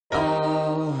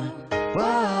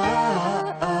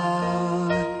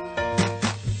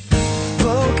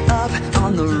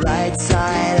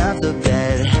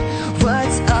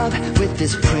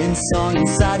this Prince song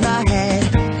inside my head.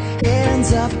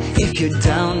 Hands up if you're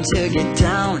down to get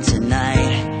down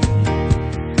tonight,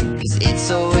 'cause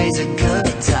it's always a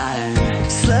good time.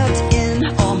 Slept in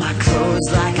all my clothes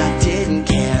like I didn't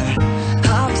care.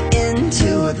 Hopped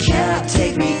into a cab,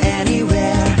 take me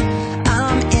anywhere.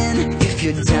 I'm in if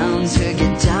you're down to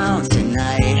get down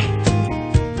tonight,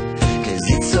 'cause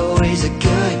it's always a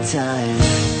good time.